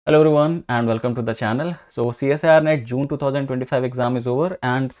Hello everyone and welcome to the channel. So CSIR NET June 2025 exam is over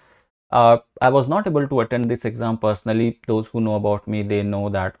and I was not able to attend this exam personally. Those who know about me, they know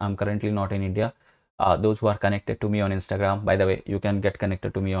that I'm currently not in India. Those who are connected to me on Instagram, by the way, you can get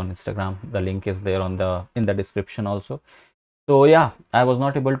connected to me on Instagram. The link is there in the description also. So yeah, I was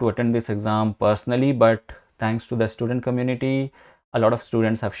not able to attend this exam personally, but thanks to the student community, a lot of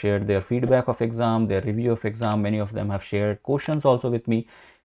students have shared their feedback of exam, their review of exam. Many of them have shared questions also with me.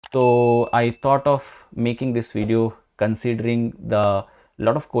 So I thought of making this video considering the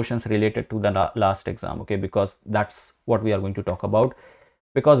lot of questions related to the last exam, okay, because that's what we are going to talk about.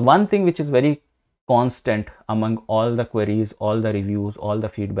 Because one thing which is very constant among all the queries, all the reviews, all the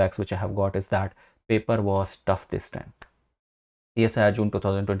feedbacks which I have got is that paper was tough this time. CSIR June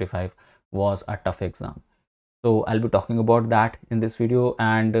 2025 was a tough exam. So I'll be talking about that in this video,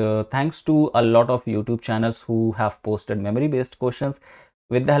 and thanks to a lot of YouTube channels who have posted memory based questions.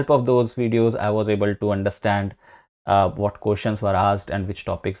 With the help of those videos, I was able to understand what questions were asked and which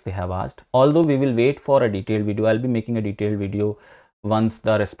topics they have asked. Although we will wait for a detailed video, I'll be making a detailed video once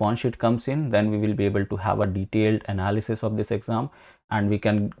the response sheet comes in. Then we will be able to have a detailed analysis of this exam and we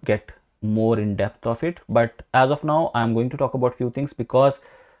can get more in depth of it. But as of now, I'm going to talk about few things because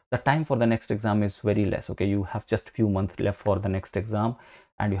the time for the next exam is very less. Okay, you have just few months left for the next exam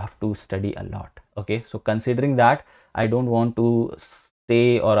and you have to study a lot. Okay, so considering that, I don't want to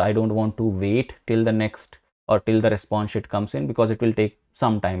stay or I don't want to wait till the next or till the response sheet comes in, because it will take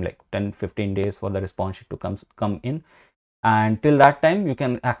some time, like 10-15 days for the response sheet to come in, and till that time you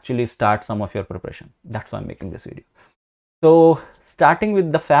can actually start some of your preparation. That's why I'm making this video. So starting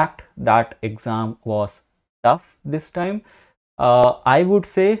with the fact that exam was tough this time, I would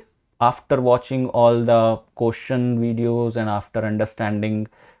say after watching all the question videos and after understanding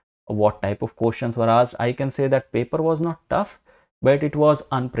what type of questions were asked, I can say that paper was not tough, but it was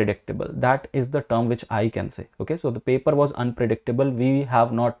unpredictable. That is the term which I can say. Okay, so the paper was unpredictable. We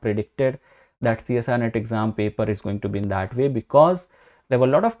have not predicted that CSIR NET exam paper is going to be in that way, because there were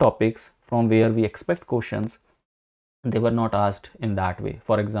a lot of topics from where we expect questions. They were not asked in that way.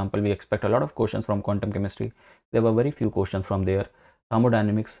 For example, we expect a lot of questions from quantum chemistry. There were very few questions from there.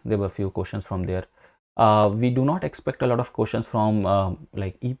 Thermodynamics, there were few questions from there. We do not expect a lot of questions from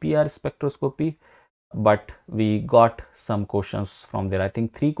like EPR spectroscopy, but we got some questions from there. I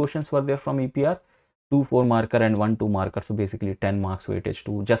think 3 questions were there from EPR, 2 4 marker and 1 2 marker. So basically 10 marks weightage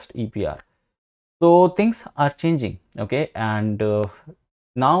to just EPR. So things are changing. Okay, and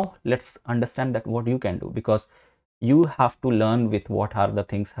now let's understand that what you can do, because you have to learn with what are the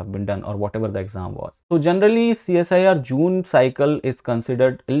things have been done or whatever the exam was. So generally CSIR June cycle is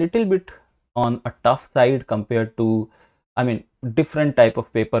considered a little bit on a tough side compared to, I mean, different type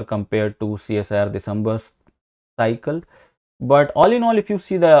of paper compared to CSIR December cycle. But all in all, if you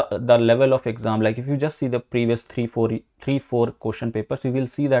see the level of exam, like if you just see the previous 3-4 question papers, you will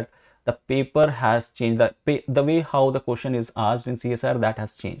see that the paper has changed. The way how the question is asked in CSIR, that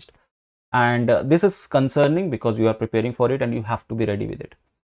has changed. And this is concerning because you are preparing for it and you have to be ready with it.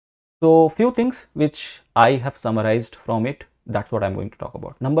 So few things which I have summarized from it, that's what I'm going to talk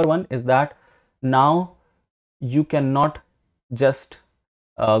about. Number one is that now you cannot just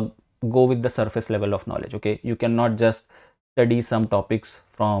go with the surface level of knowledge. Okay, you cannot just study some topics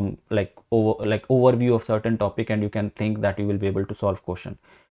from like overview of certain topic and you can think that you will be able to solve question.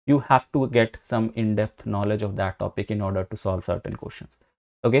 You have to get some in-depth knowledge of that topic in order to solve certain questions.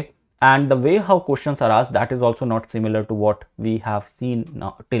 Okay, and the way how questions are asked, that is also not similar to what we have seen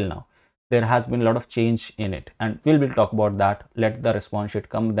now till now. There has been a lot of change in it, and we'll talk about that. Let the response sheet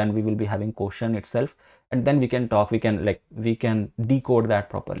come, then we will be having question itself, and then we can talk, we can decode that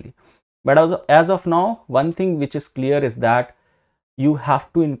properly. But as of now, one thing which is clear is that you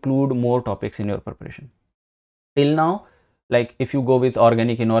have to include more topics in your preparation. Till now, like if you go with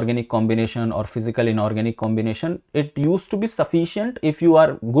organic inorganic combination or physical inorganic combination, it used to be sufficient if you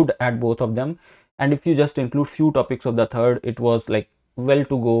are good at both of them, and if you just include few topics of the third, it was like well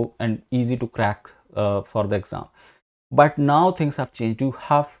to go and easy to crack for the exam. But now things have changed. You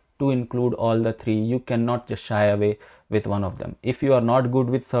have to include all the 3. You cannot just shy away with one of them. If you are not good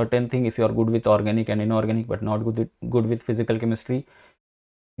with certain thing, if you are good with organic and inorganic but not good with physical chemistry,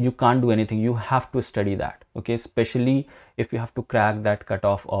 you can't do anything. You have to study that. Okay, especially if you have to crack that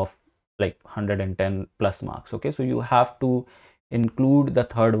cutoff of like 110 plus marks. Okay, so you have to include the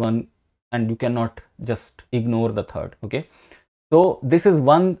third one and you cannot just ignore the third. Okay, so this is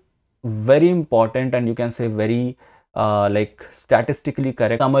one very important and you can say very like statistically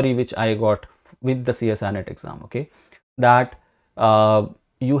correct summary which I got with the CSIR NET exam. Okay, that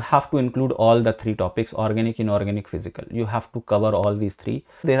you have to include all the three topics: organic, inorganic, physical. You have to cover all these three.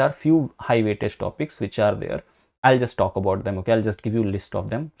 There are few high weightage topics which are there. I'll just talk about them. Okay, I'll just give you a list of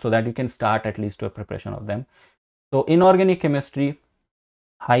them so that you can start at least your preparation of them. So inorganic chemistry,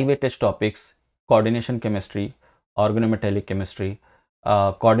 high weightage topics: coordination chemistry, organometallic chemistry,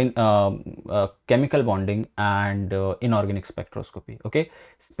 chemical bonding, and inorganic spectroscopy. Okay,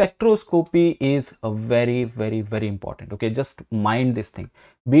 spectroscopy is a very important. Okay, just mind this thing: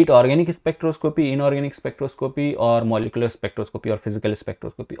 be it organic spectroscopy, inorganic spectroscopy, or molecular spectroscopy, or physical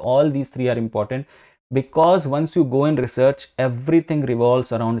spectroscopy, all these three are important, because once you go in research, everything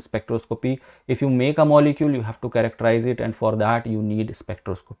revolves around spectroscopy. If you make a molecule, you have to characterize it, and for that you need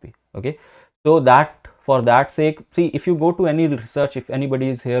spectroscopy. Okay, so that, for that sake, see, if you go to any research, if anybody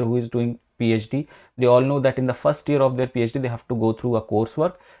is here who is doing PhD, they all know that in the first year of their PhD they have to go through a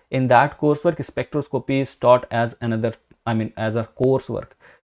coursework. In that coursework, spectroscopy is taught as another, as a coursework.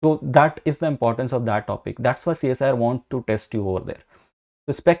 So that is the importance of that topic. That's why CSIR want to test you over there.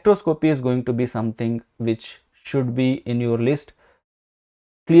 So spectroscopy is going to be something which should be in your list.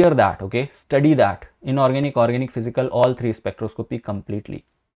 Clear that. Okay, study that. Inorganic, organic, physical, all three spectroscopy completely.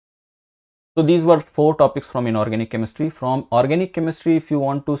 So these were 4 topics from inorganic chemistry. From organic chemistry, if you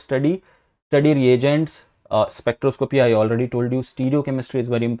want to study reagents, spectroscopy, I already told you. Stereochemistry is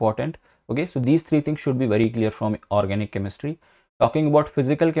very important. Okay, so these 3 things should be very clear from organic chemistry. Talking about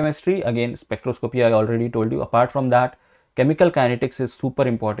physical chemistry, again, spectroscopy I already told you. Apart from that, chemical kinetics is super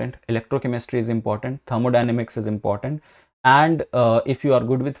important, electrochemistry is important, thermodynamics is important, and if you are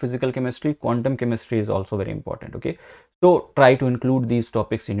good with physical chemistry, quantum chemistry is also very important. Okay, so try to include these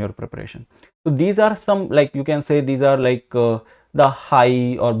topics in your preparation. So these are some, like, you can say these are like the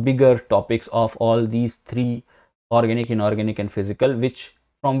high or bigger topics of all these 3: organic, inorganic, and physical,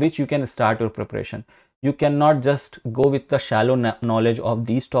 from which you can start your preparation. You cannot just go with the shallow knowledge of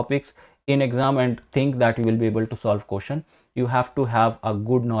these topics in exam and think that you will be able to solve question. You have to have a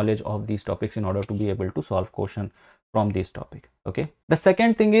good knowledge of these topics in order to be able to solve question from this topic. Okay, the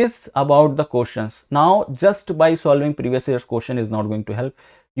second thing is about the questions. Now, just by solving previous year's question is not going to help.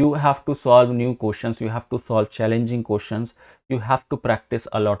 You have to solve new questions, you have to solve challenging questions, you have to practice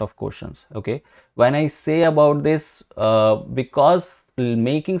a lot of questions. Okay, when I say about this, because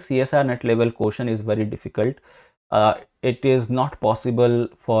making CSIR net level question is very difficult. It is not possible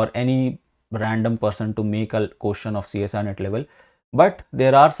for any random person to make a question of CSIR net level, but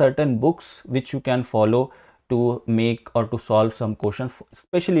there are certain books which you can follow to make or to solve some questions,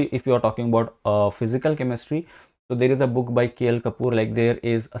 especially if you are talking about physical chemistry. So there is a book by KL Kapoor, like there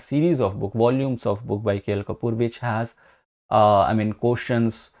is a series of volumes of book by KL Kapoor which has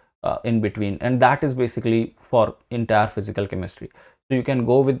questions in between, and that is basically for entire physical chemistry. So you can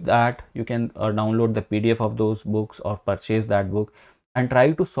go with that, you can download the PDF of those books or purchase that book and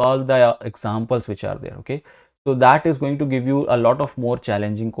try to solve the examples which are there. Okay, so that is going to give you a lot of more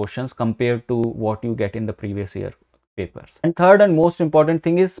challenging questions compared to what you get in the previous year papers. And third and most important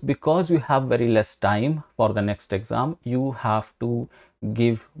thing is, because you have very less time for the next exam, you have to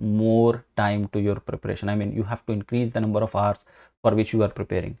give more time to your preparation. You have to increase the number of hours for which you are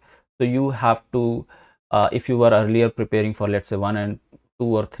preparing. So you have to if you were earlier preparing for, let's say, 1 and 2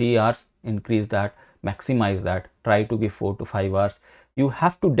 or 3 hours, increase that, maximize that, try to give 4 to 5 hours. You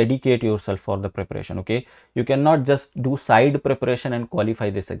have to dedicate yourself for the preparation. Okay, you cannot just do side preparation and qualify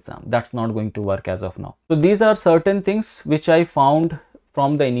this exam. That's not going to work as of now. So these are certain things which I found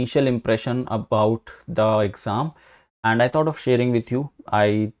from the initial impression about the exam, and I thought of sharing with you.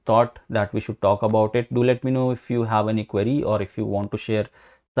 I thought that we should talk about it. Do let me know if you have any query or if you want to share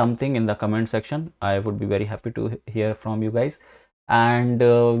something in the comment section. I would be very happy to hear from you guys, and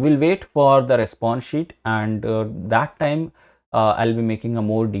we'll wait for the response sheet, and that time I'll be making a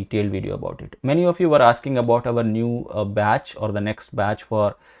more detailed video about it. Many of you were asking about our new batch or the next batch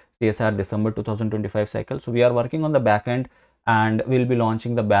for CSIR December 2025 cycle. So we are working on the back end, and we'll be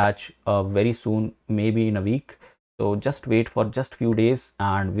launching the batch very soon, maybe in a week. So just wait for just few days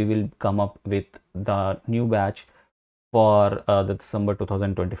and we will come up with the new batch for the December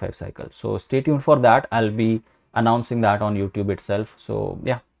 2025 cycle. So stay tuned for that. I'll be announcing that on YouTube itself. So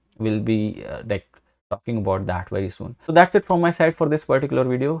yeah, we'll be talking about that very soon. So that's it from my side for this particular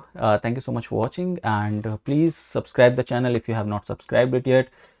video. Thank you so much for watching, and please subscribe the channel if you have not subscribed it yet.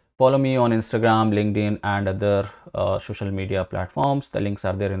 Follow me on Instagram, LinkedIn, and other social media platforms. The links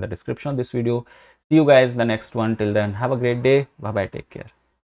are there in the description of this video. See you guys in the next one. Till then, have a great day. Bye bye. Take care.